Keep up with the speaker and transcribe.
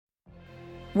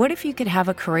What if you could have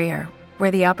a career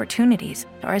where the opportunities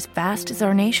are as vast as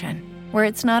our nation, where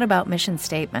it's not about mission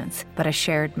statements, but a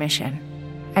shared mission?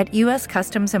 At U.S.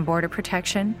 Customs and Border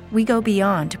Protection, we go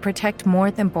beyond to protect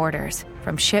more than borders.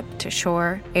 From ship to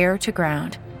shore, air to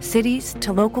ground, cities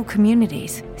to local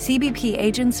communities, CBP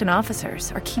agents and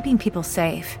officers are keeping people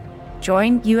safe.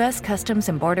 Join U.S. Customs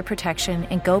and Border Protection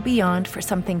and go beyond for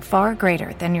something far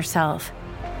greater than yourself.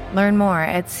 Learn more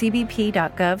at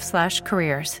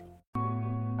cbp.gov/careers.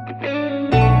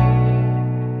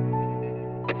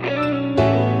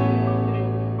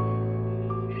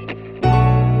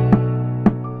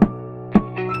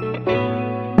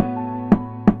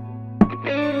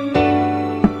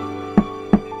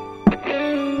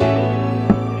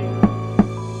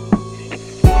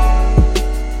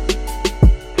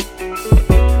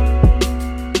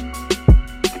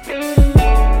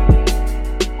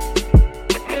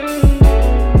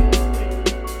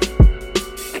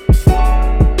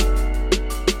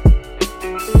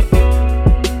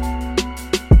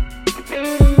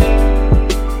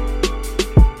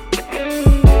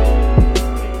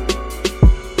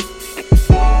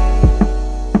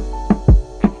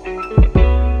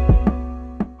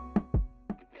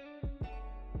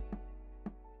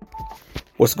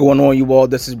 What's going on, you all?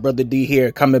 This is Brother D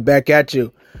here, coming back at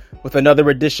you with another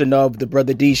edition of the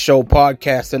Brother D Show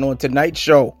podcast. And on tonight's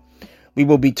show, we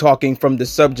will be talking from the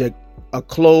subject, a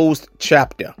closed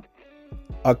chapter.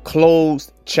 A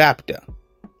closed chapter.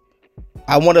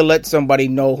 I want to let somebody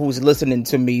know who's listening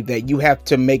to me that you have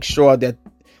to make sure that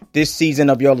this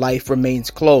season of your life remains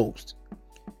closed.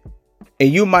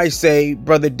 And you might say,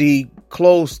 Brother D,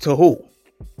 closed to who?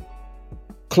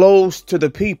 Closed to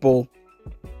the people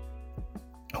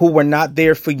who were not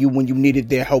there for you when you needed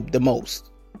their help the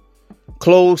most.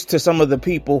 Close to some of the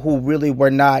people who really were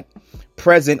not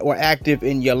present or active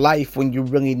in your life when you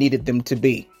really needed them to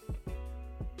be.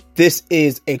 This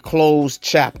is a closed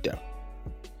chapter.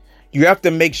 You have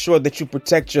to make sure that you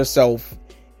protect yourself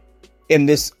in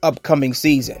this upcoming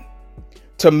season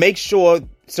to make sure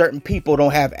certain people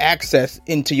don't have access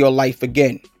into your life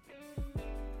again.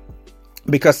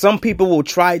 Because some people will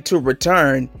try to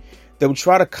return. They will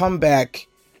try to come back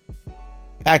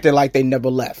acting like they never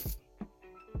left.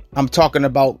 I'm talking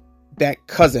about that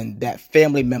cousin, that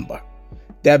family member,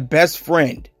 that best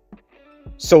friend,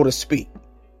 so to speak,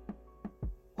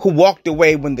 who walked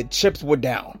away when the chips were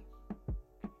down.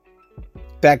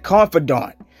 That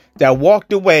confidant that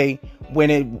walked away when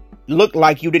it looked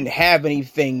like you didn't have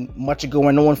anything much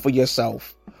going on for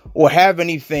yourself or have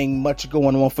anything much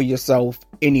going on for yourself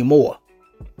anymore.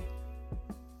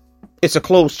 It's a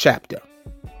closed chapter.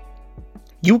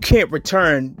 You can't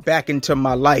return back into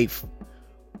my life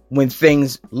when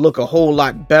things look a whole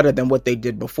lot better than what they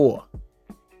did before.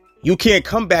 You can't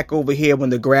come back over here when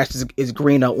the grass is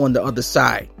greener on the other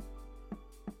side.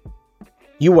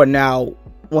 You are now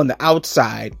on the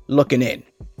outside looking in.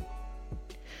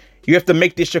 You have to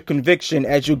make this your conviction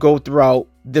as you go throughout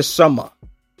this summer,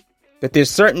 that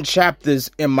there's certain chapters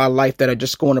in my life that are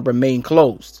just going to remain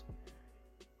closed.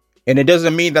 And it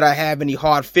doesn't mean that I have any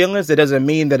hard feelings. It doesn't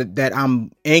mean that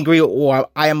I'm angry or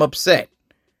I am upset.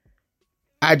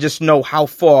 I just know how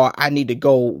far I need to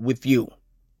go with you.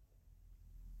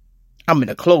 I'm in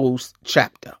a closed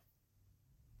chapter.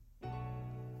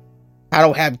 I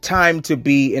don't have time to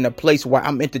be in a place where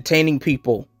I'm entertaining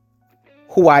people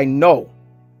who I know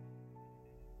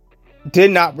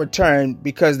did not return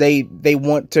because they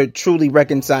want to truly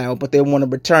reconcile, but they want to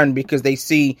return because they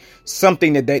see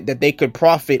something that they could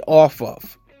profit off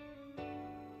of.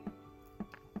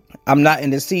 I'm not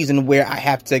in a season where I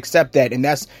have to accept that. And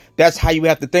that's how you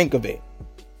have to think of it.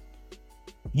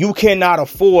 You cannot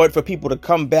afford for people to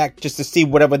come back just to see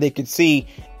whatever they could see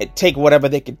and take whatever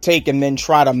they could take and then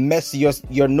try to mess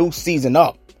your new season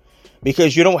up,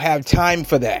 because you don't have time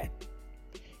for that.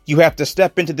 You have to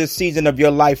step into this season of your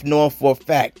life knowing for a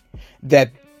fact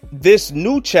that this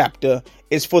new chapter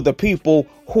is for the people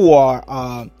who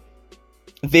are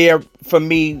there for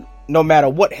me no matter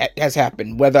what has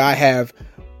happened, whether I have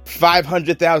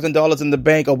 $500,000 in the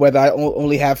bank or whether I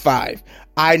only have $5.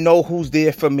 I know who's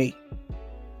there for me.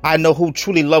 I know who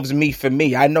truly loves me for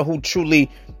me. I know who truly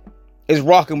is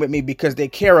rocking with me because they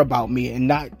care about me and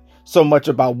not so much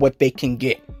about what they can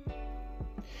get.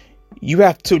 You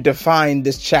have to define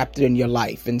this chapter in your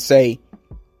life and say,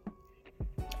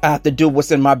 I have to do what's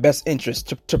in my best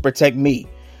interest to protect me,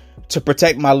 to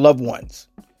protect my loved ones,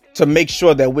 to make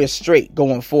sure that we're straight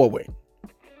going forward.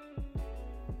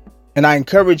 And I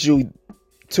encourage you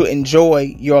to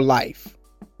enjoy your life.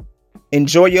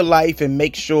 Enjoy your life and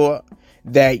make sure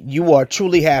that you are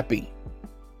truly happy.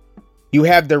 You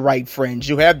have the right friends.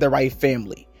 You have the right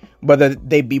family. whether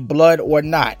they be blood or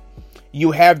not.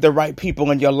 You have the right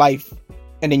people in your life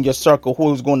and in your circle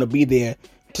who's going to be there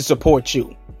to support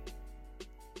you.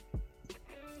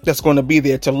 That's going to be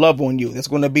there to love on you. That's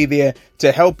going to be there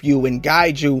to help you and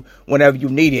guide you whenever you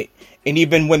need it. And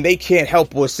even when they can't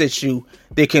help or assist you,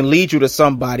 they can lead you to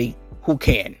somebody who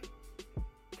can.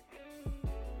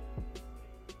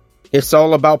 It's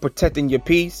all about protecting your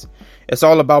peace. It's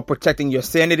all about protecting your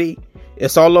sanity.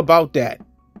 It's all about that.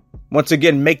 Once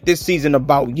again, make this season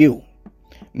about you.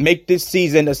 Make this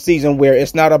season a season where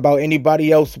it's not about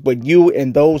anybody else but you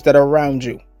and those that are around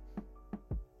you.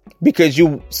 Because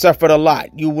you suffered a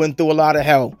lot. You went through a lot of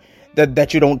hell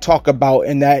that you don't talk about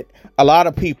and that a lot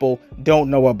of people don't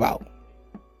know about.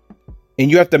 And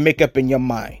you have to make up in your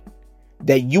mind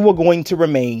that you are going to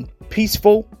remain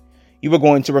peaceful. You are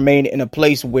going to remain in a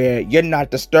place where you're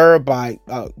not disturbed by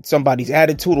somebody's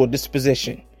attitude or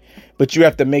disposition. But you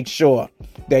have to make sure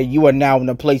that you are now in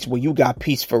a place where you got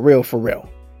peace for real, for real.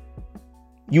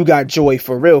 You got joy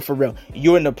for real, for real.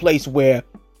 You're in a place where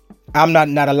I'm not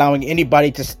allowing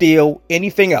anybody to steal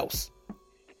anything else.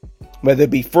 Whether it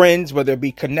be friends, whether it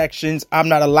be connections, I'm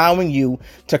not allowing you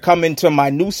to come into my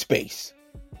new space.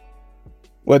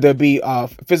 Whether it be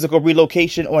physical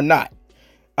relocation or not.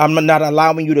 I'm not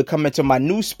allowing you to come into my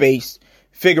new space,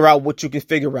 figure out what you can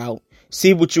figure out,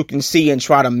 see what you can see, and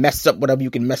try to mess up whatever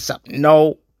you can mess up.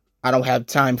 No, I don't have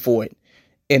time for it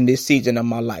in this season of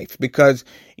my life, because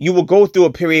you will go through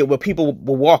a period where people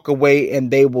will walk away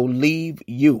and they will leave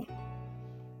you.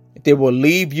 They will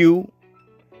leave you.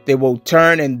 They will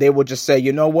turn and they will just say,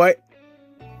 you know what?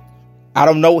 I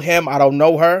don't know him. I don't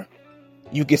know her.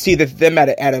 You can see that them at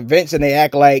events and they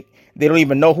act like they don't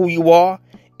even know who you are.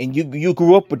 And you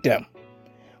grew up with them.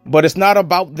 But it's not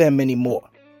about them anymore.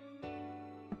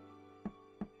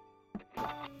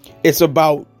 It's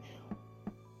about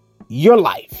your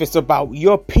life. It's about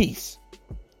your peace.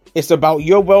 It's about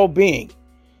your well-being.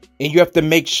 And you have to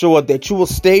make sure that you are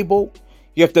stable.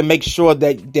 You have to make sure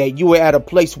that you are at a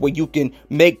place where you can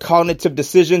make cognitive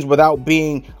decisions without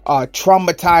being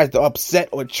traumatized or upset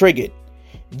or triggered.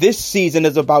 This season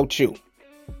is about you.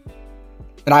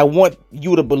 And I want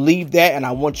you to believe that, and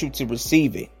I want you to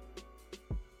receive it.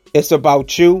 It's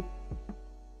about you.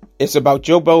 It's about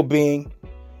your well-being.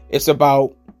 It's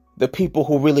about the people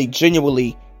who really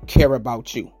genuinely care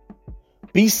about you.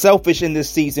 Be selfish in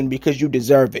this season because you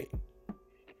deserve it.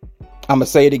 I'm going to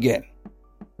say it again.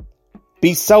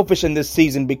 Be selfish in this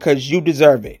season because you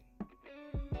deserve it.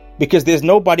 Because there's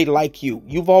nobody like you.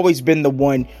 You've always been the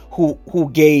one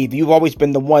who gave. You've always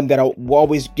been the one that will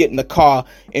always get in the car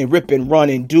and rip and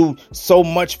run and do so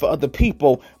much for other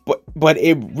people. But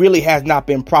it really has not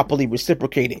been properly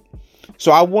reciprocated.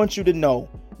 So I want you to know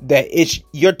that it's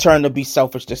your turn to be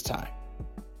selfish this time.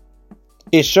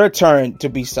 It's your turn to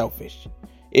be selfish.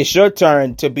 It's your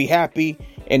turn to be happy.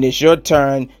 And it's your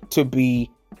turn to be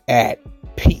at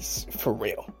peace for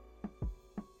real.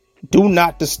 Do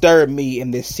not disturb me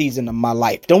in this season of my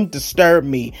life. Don't disturb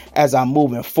me as I'm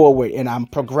moving forward and I'm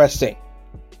progressing.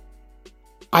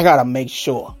 I got to make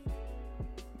sure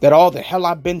that all the hell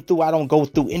I've been through, I don't go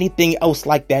through anything else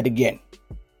like that again.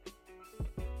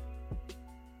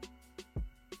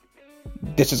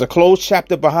 This is a closed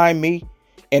chapter behind me,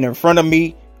 and in front of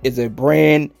me is a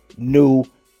brand new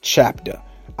chapter.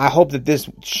 I hope that this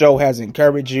show has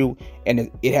encouraged you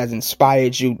and it has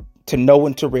inspired you to know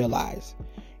and to realize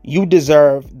you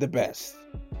deserve the best.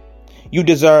 You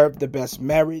deserve the best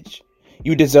marriage.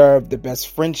 You deserve the best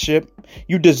friendship.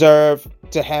 You deserve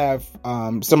to have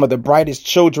some of the brightest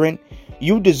children.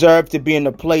 You deserve to be in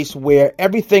a place where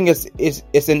everything is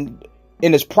in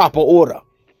its proper order.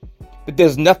 That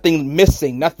there's nothing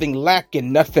missing, nothing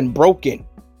lacking, nothing broken.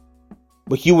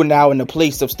 But you are now in a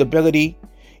place of stability.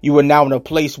 You are now in a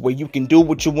place where you can do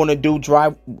what you want to do,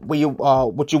 drive where you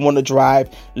what you want to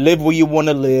drive, live where you want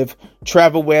to live,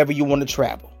 travel wherever you want to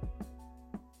travel.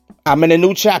 I'm in a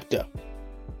new chapter.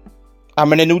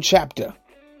 I'm in a new chapter.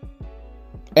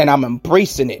 And I'm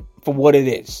embracing it for what it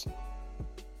is.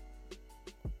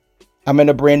 I'm in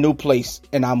a brand new place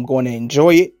and I'm going to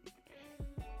enjoy it.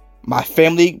 My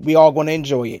family, we all going to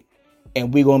enjoy it.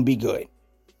 And we're going to be good.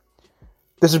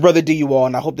 This is Brother D you all,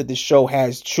 and I hope that this show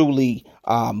has truly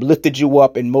lifted you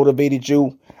up and motivated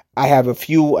you. I have a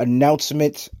few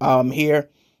announcements here.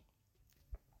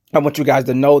 I want you guys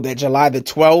to know that July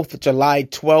 12th,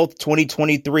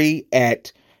 2023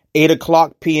 at 8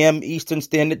 o'clock p.m. Eastern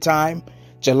Standard Time.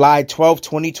 July 12th,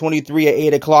 2023 at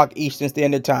 8 o'clock Eastern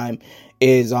Standard Time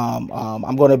is I'm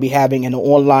going to be having an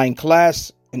online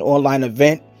class, an online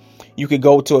event. You could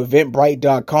go to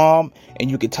eventbrite.com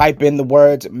and you could type in the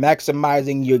words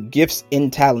maximizing your gifts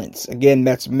and talents. Again,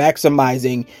 that's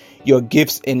maximizing your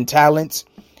gifts and talents.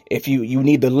 If you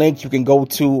need the link, you can go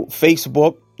to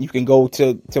Facebook. You can go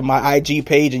to my IG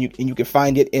page, and you can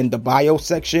find it in the bio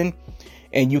section,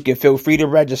 and you can feel free to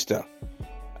register.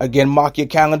 Again, mark your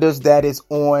calendars. That is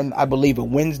on, I believe, a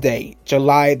Wednesday,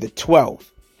 July the 12th.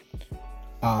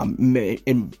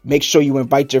 And make sure you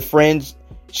invite your friends,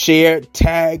 share,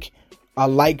 tag,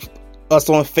 like us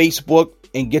on Facebook,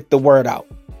 and get the word out.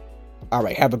 All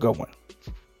right, have a good one.